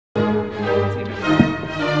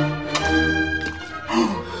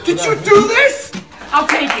Did you do this? I'll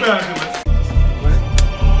take it.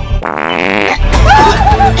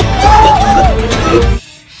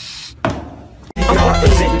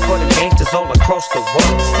 Representing for the gangsters all across the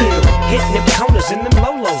world. Still hitting them counters in them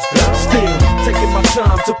lolos, girl. Still taking my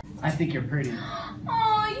time to. I think you're pretty.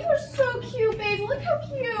 Aw, you are so cute, babe. Look how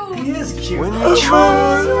cute. He is cute. When you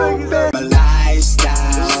try my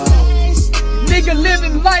lifestyle. Nigga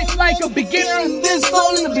living life like a beginner. This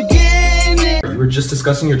fall in the beginning. We were just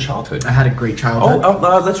discussing your childhood. I had a great childhood. Oh,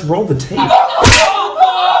 let's roll the tape.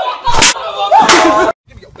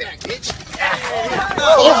 Give me your back, bitch.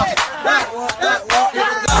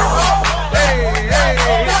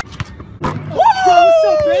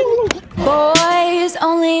 Boys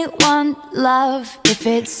only want love if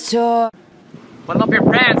it's tore. Put up your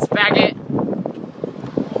pants, faggot.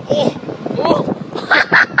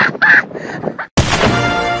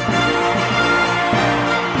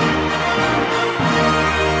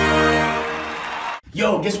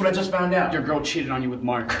 Yo, guess what I just found out? Your girl cheated on you with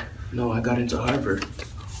Mark. No, I got into Harvard.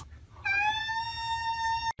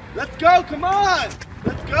 Let's go, come on!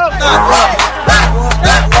 Let's go!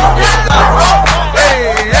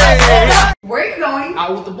 Where are you going?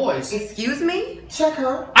 Out with the boys. Excuse me? Check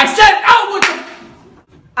her. I said out with the...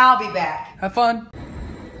 I'll be back. Have fun.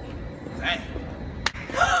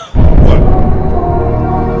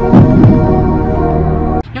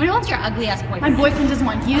 Nobody wants your ugly ass boyfriend. My boyfriend doesn't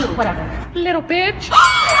want you. Whatever. Little bitch.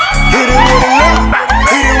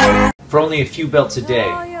 For only a few belts a day,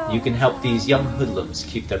 you can help these young hoodlums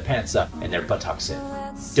keep their pants up and their buttocks in.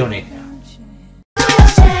 Donate now.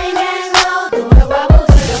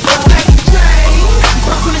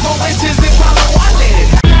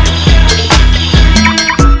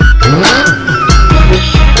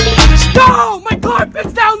 No! My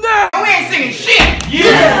carpet's down there! We ain't singing shit!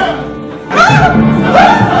 Yeah!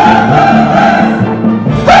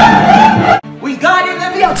 We got it,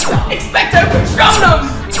 Leviosa! Expecto Patronum!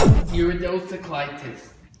 Uridocyclitis.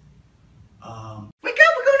 Wake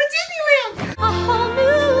up, we're going to Disneyland! A whole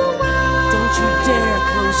new world. Don't you dare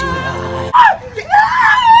close your eyes.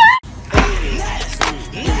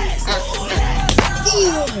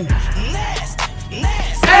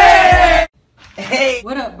 Hey!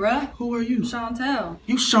 What up, bruh? Who are you? Chantel.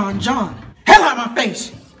 You Sean John. Hell out my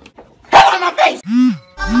face! Hell out my face!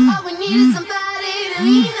 All we need is somebody to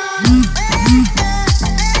lean on.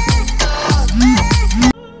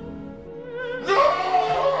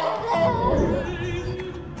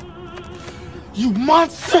 You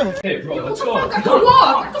monster! Hey, bro, let's go. I can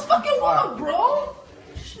walk! I can fucking walk, bro!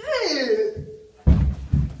 Shit!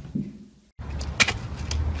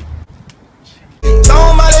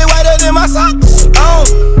 Somebody whiter than my socks. I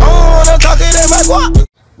don't wanna talk it in my guap.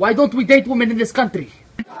 Why don't we date women in this country?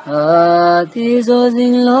 This was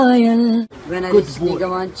loyal. When I Good just boy. think I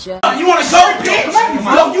want you. You wanna go, bitch? Come at me,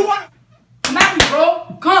 bro! You wanna... Come at me,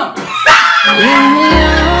 bro! Come!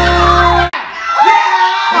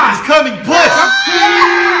 He's coming, push!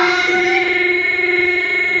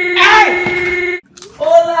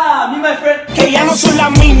 Hola, me my friend. Que ya no son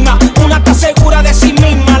las mismas. Una está segura de sí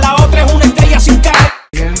misma, la otra es una estrella sin cara.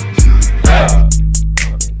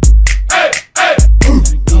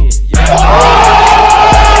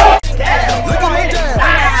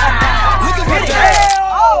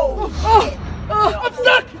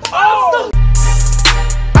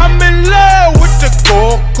 I'm in love with the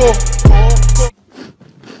coco.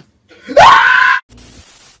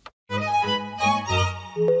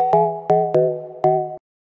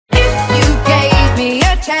 You gave me a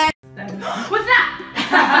chance. What's that?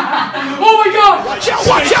 Oh my god! Watch out,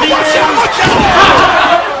 watch out, watch out, watch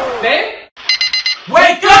out! Babe?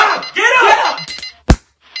 Wake up! Get up! Get up!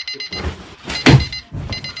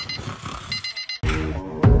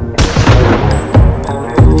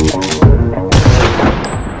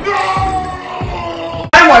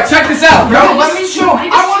 Anwar, check this out, bro! Let me show! I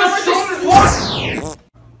wanna show this one!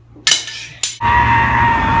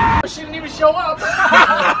 She didn't even show up!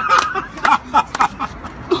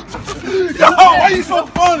 Yo, why you so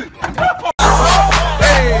funny?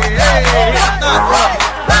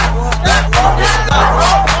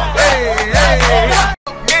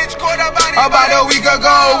 About a week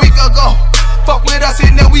ago. Fuck with us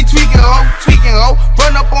and then we tweaking, ho.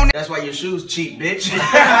 Run up on it. That's why your shoes cheap, bitch.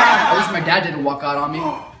 I wish my dad didn't walk out on me.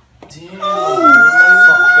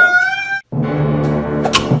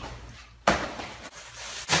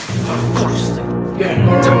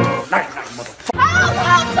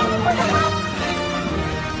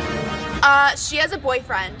 She has a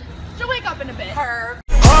boyfriend. She'll wake up in a bit. Her.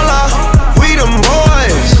 Holla, we them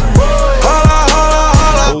boys.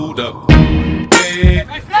 Holla. Hold up. Hey.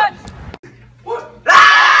 What?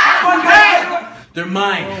 Ah!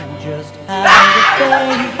 mine.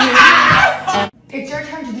 It's your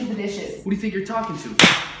turn to do the dishes. Who do you think you're talking to?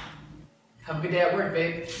 Have a good day at work,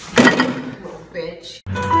 babe. Little bitch.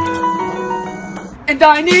 And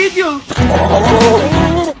I need you.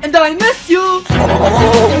 And I miss you.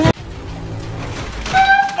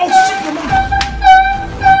 Oh shit, come on.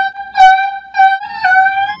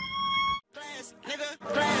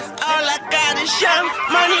 All I got is young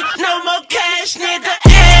money, no more cash, nigga.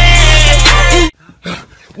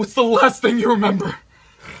 What's the last thing you remember?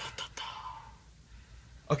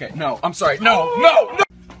 Okay, no, I'm sorry. No.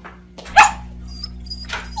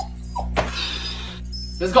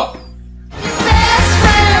 Let's go.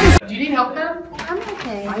 Do you need help, man? I'm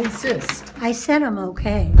okay. I insist. I said I'm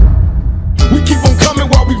okay. We keep on coming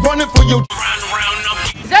while we running for you.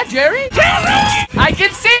 Is that Jerry? Jerry! I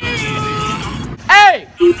can see! Hey!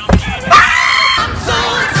 I'm so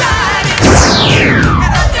excited, and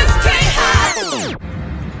I just can't hide.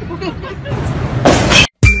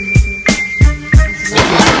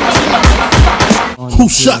 Who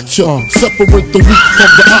shot y'all? Separate the weak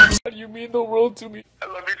from the ops. How do you mean the world to me? I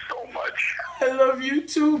love you so much. I love you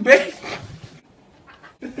too, babe.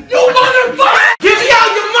 You motherfucker! Give me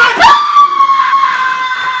out your money!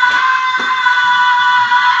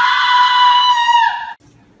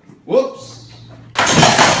 Whoops.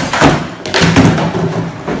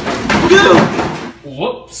 Dude!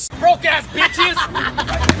 Whoops. Broke ass bitches!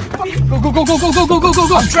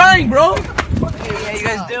 Go. I'm trying, bro. Hey, how you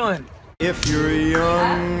guys doing? If you're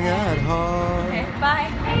young at heart, Okay, bye.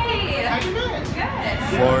 Hey! How you doing?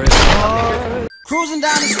 Good. for it's hard. Cruising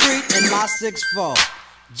down the street in my 6'4",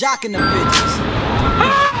 jocking the bitches.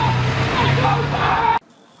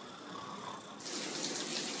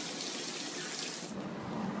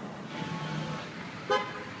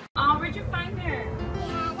 Oh, where'd you find her?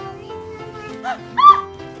 Go.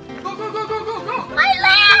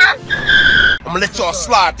 I'm gonna let y'all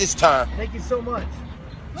slide this time. Thank you so much.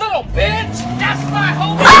 Little bitch! That's my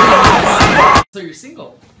home! So you're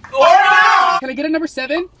single? Or no! Can I get a number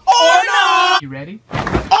 7? Or no! You ready?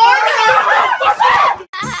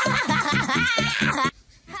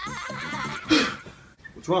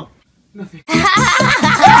 What's wrong? Nothing.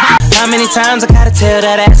 How many times I gotta tell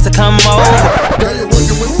that ass to come over? Girl, you're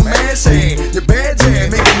working with some ass hand. Your bad jam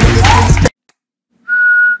making niggas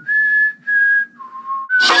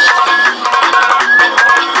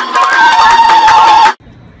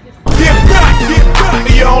Get back!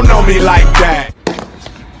 You don't know me like that.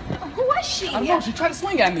 Who was she? I don't know, she tried to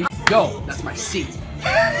swing at me. Yo, that's my seat.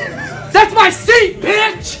 That's my seat,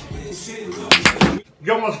 bitch!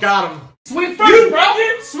 You almost got him. Swing first, bro!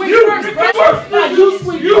 Swing first, bro! Now you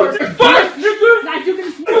swing first! First, nigga! Now you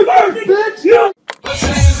can swing first, bitch!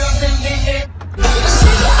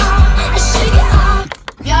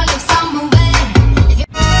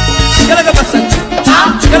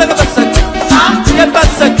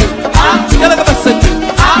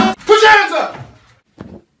 Put your hands up!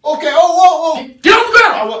 Okay, whoa. Get on the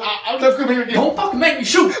ground! I'll never come here again. Don't fucking make me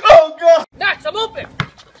shoot! Oh, God. Max, I'm open!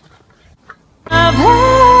 I've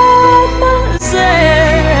had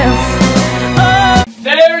myself.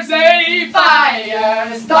 There's a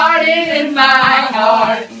fire starting in my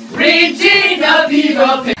heart, reaching a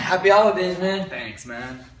fever. Happy holidays, man. Thanks,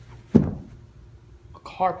 man. A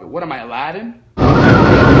carpet? What am I, Aladdin?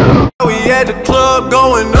 We at the club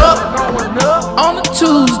going up. On a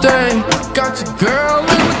Tuesday, got your girl in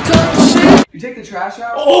the club shit. You take the trash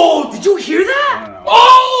out? Oh, did you hear that?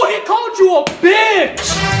 Oh, he called you a bitch!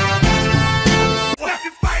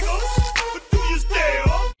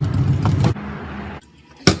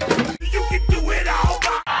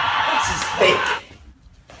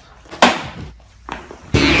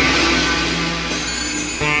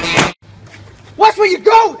 Watch where you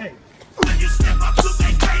go! Hey.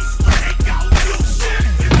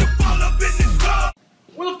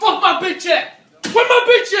 Where the fuck my bitch at? Where my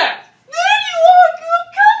bitch at? There you are, girl.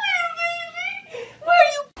 Come here, baby. Where are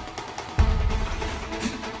you?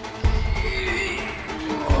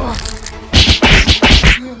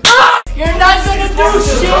 You're not gonna do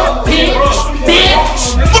shit, bitch!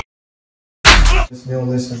 Just no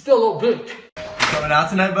listen. Still a little bitch. Coming out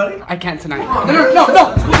tonight, buddy? I can't tonight. No.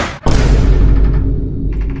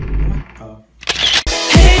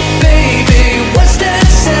 Hey, baby, what's that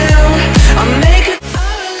sound? I'm making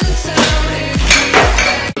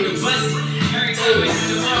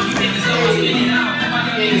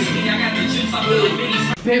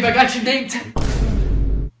Babe, I got your name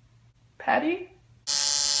Patty?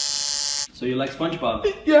 So you like SpongeBob?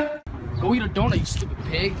 Yeah. Go eat a donut, you stupid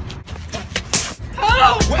pig.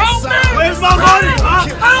 Help! Help me! Where's my money? Help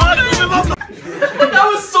me! That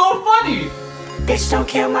was so funny! Bitch, don't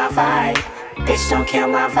kill my vibe. Bitch, don't kill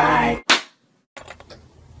my vibe.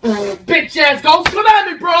 Bitch ass ghost, come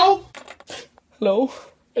at me, bro! Hello?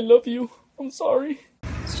 I love you. I'm sorry.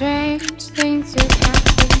 Strange things just happen.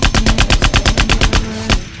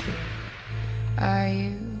 Are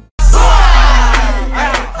you?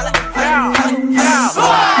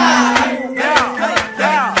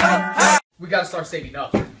 We gotta start saving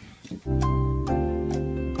up.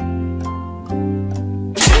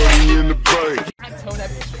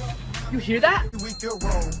 You hear that?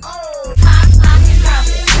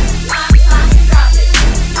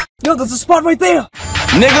 Yo, there's a spot right there.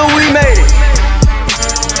 Nigga, we made it.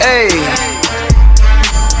 Hey.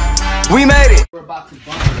 We made it. We're about to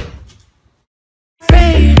bump it.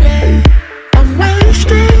 Baby, I'm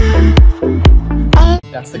wasted.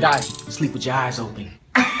 That's the guy. Sleep with your eyes open.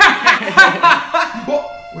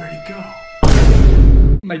 Where'd he go?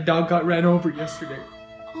 My dog got ran over yesterday.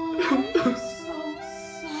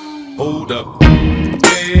 Hold up.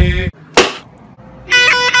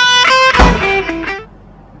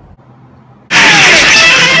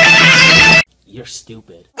 You're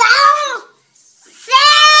stupid.